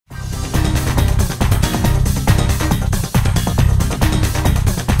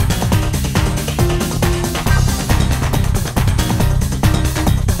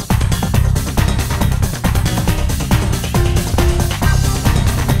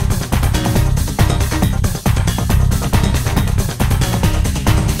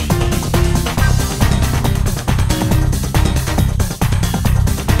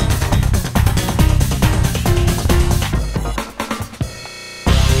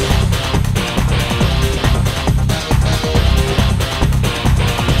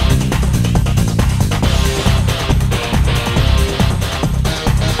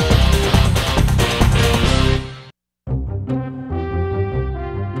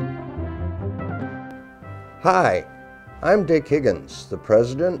Hi, I'm Dick Higgins, the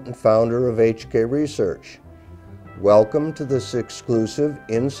president and founder of HK Research. Welcome to this exclusive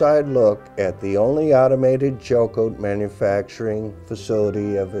inside look at the only automated gel coat manufacturing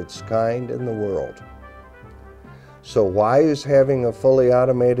facility of its kind in the world. So why is having a fully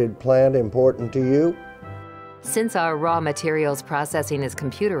automated plant important to you? Since our raw materials processing is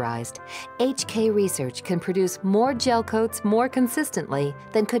computerized, HK Research can produce more gel coats more consistently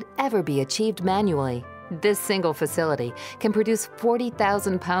than could ever be achieved manually. This single facility can produce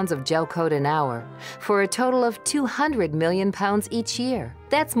 40,000 pounds of gel coat an hour for a total of 200 million pounds each year.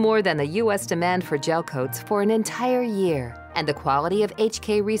 That's more than the U.S. demand for gel coats for an entire year. And the quality of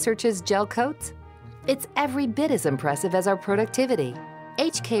HK Research's gel coats? It's every bit as impressive as our productivity.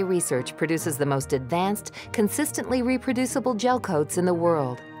 HK Research produces the most advanced, consistently reproducible gel coats in the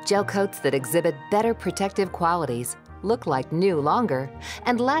world. Gel coats that exhibit better protective qualities, look like new longer,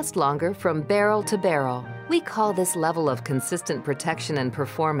 and last longer from barrel to barrel. We call this level of consistent protection and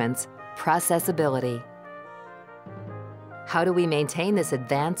performance processability. How do we maintain this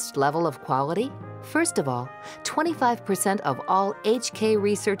advanced level of quality? First of all, 25% of all HK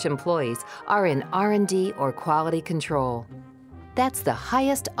Research employees are in R&D or quality control. That's the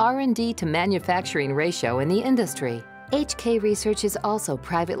highest R&D to manufacturing ratio in the industry. HK Research is also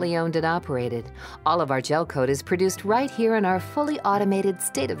privately owned and operated. All of our gel coat is produced right here in our fully automated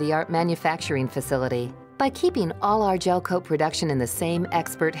state-of-the-art manufacturing facility. By keeping all our gel coat production in the same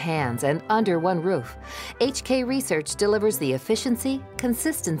expert hands and under one roof, HK Research delivers the efficiency,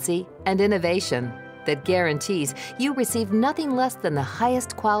 consistency, and innovation that guarantees you receive nothing less than the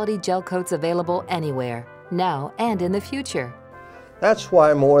highest quality gel coats available anywhere, now and in the future. That's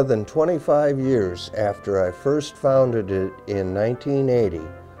why more than 25 years after I first founded it in 1980,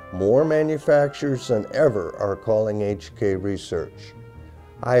 more manufacturers than ever are calling HK Research.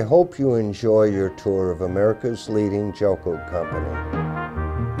 I hope you enjoy your tour of America's leading gel coat company.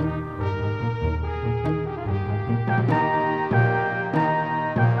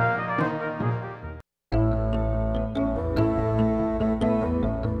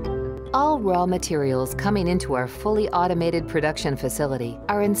 All raw materials coming into our fully automated production facility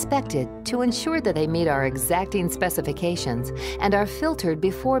are inspected to ensure that they meet our exacting specifications and are filtered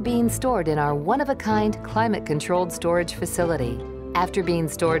before being stored in our one-of-a-kind climate-controlled storage facility. After being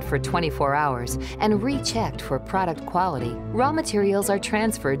stored for 24 hours and rechecked for product quality, raw materials are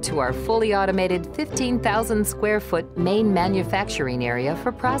transferred to our fully automated 15,000 square foot main manufacturing area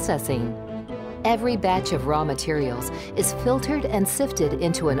for processing. Every batch of raw materials is filtered and sifted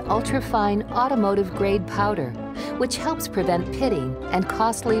into an ultra-fine automotive-grade powder, which helps prevent pitting and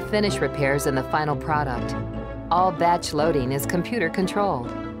costly finish repairs in the final product. All batch loading is computer-controlled.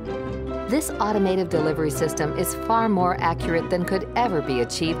 This automated delivery system is far more accurate than could ever be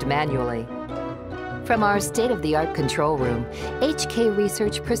achieved manually. From our state-of-the-art control room, HK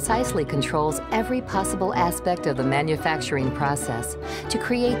Research precisely controls every possible aspect of the manufacturing process to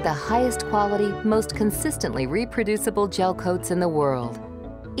create the highest quality, most consistently reproducible gel coats in the world.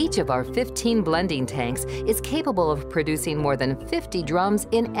 Each of our 15 blending tanks is capable of producing more than 50 drums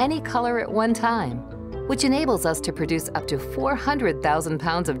in any color at one time, which enables us to produce up to 400,000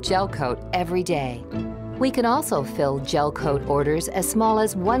 pounds of gel coat every day. We can also fill gel coat orders as small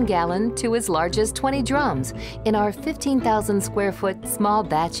as 1 gallon to as large as 20 drums in our 15,000 square foot small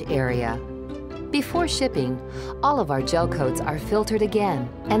batch area. Before shipping, all of our gel coats are filtered again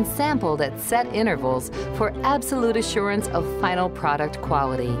and sampled at set intervals for absolute assurance of final product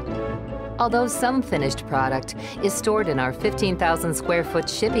quality. Although some finished product is stored in our 15,000 square foot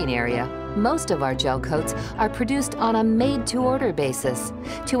shipping area, most of our gel coats are produced on a made-to-order basis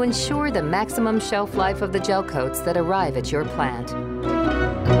to ensure the maximum shelf life of the gel coats that arrive at your plant.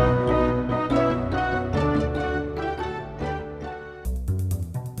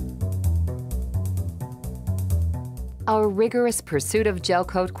 Our rigorous pursuit of gel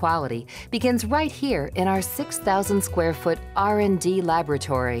coat quality begins right here in our 6,000 square foot R&D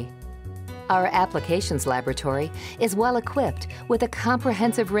laboratory. Our applications laboratory is well equipped with a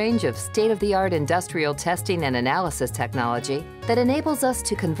comprehensive range of state-of-the-art industrial testing and analysis technology that enables us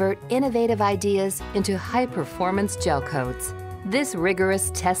to convert innovative ideas into high-performance gel coats. This rigorous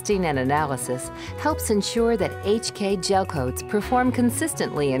testing and analysis helps ensure that HK gel coats perform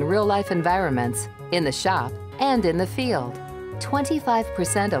consistently in real-life environments, in the shop, and in the field.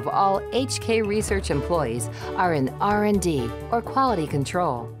 25% of all HK Research employees are in R&D or quality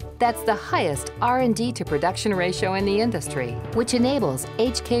control. That's the highest R&D to production ratio in the industry, which enables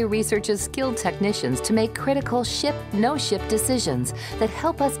HK Research's skilled technicians to make critical ship, no-ship decisions that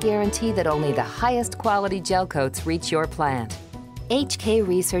help us guarantee that only the highest quality gel coats reach your plant. HK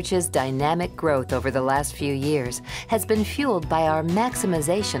Research's dynamic growth over the last few years has been fueled by our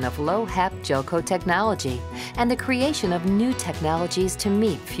maximization of low-HAP gel coat technology and the creation of new technologies to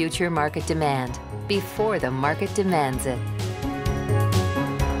meet future market demand before the market demands it.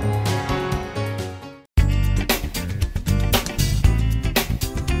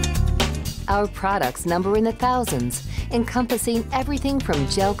 Our products number in the thousands, encompassing everything from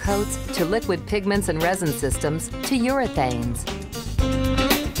gel coats to liquid pigments and resin systems to urethanes.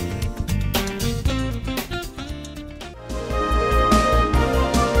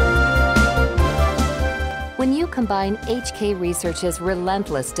 When you combine HK Research's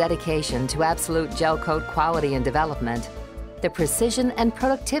relentless dedication to absolute gel coat quality and development, the precision and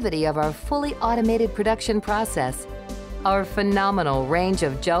productivity of our fully automated production process, our phenomenal range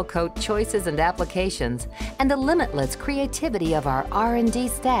of gel coat choices and applications, and the limitless creativity of our R&D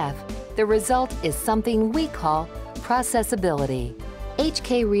staff, the result is something we call processability.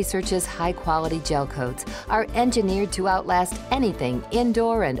 HK Research's high-quality gel coats are engineered to outlast anything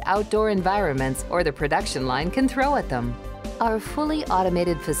indoor and outdoor environments or the production line can throw at them. Our fully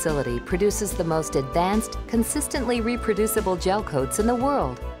automated facility produces the most advanced, consistently reproducible gel coats in the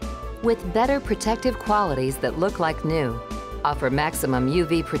world, with better protective qualities that look like new, offer maximum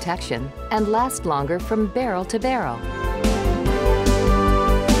UV protection, and last longer from barrel to barrel.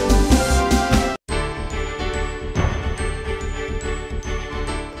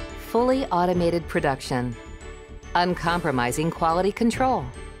 Fully automated production, uncompromising quality control,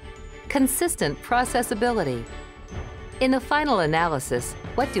 consistent processability. In the final analysis,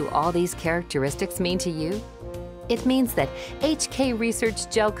 what do all these characteristics mean to you? It means that HK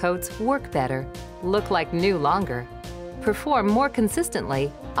Research gel coats work better, look like new longer, perform more consistently,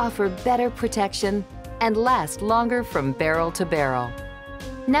 offer better protection, and last longer from barrel to barrel.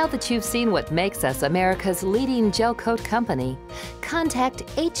 Now that you've seen what makes us America's leading gel coat company, contact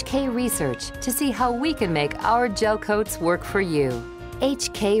HK Research to see how we can make our gel coats work for you.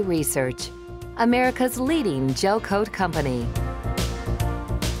 HK Research, America's leading gel coat company.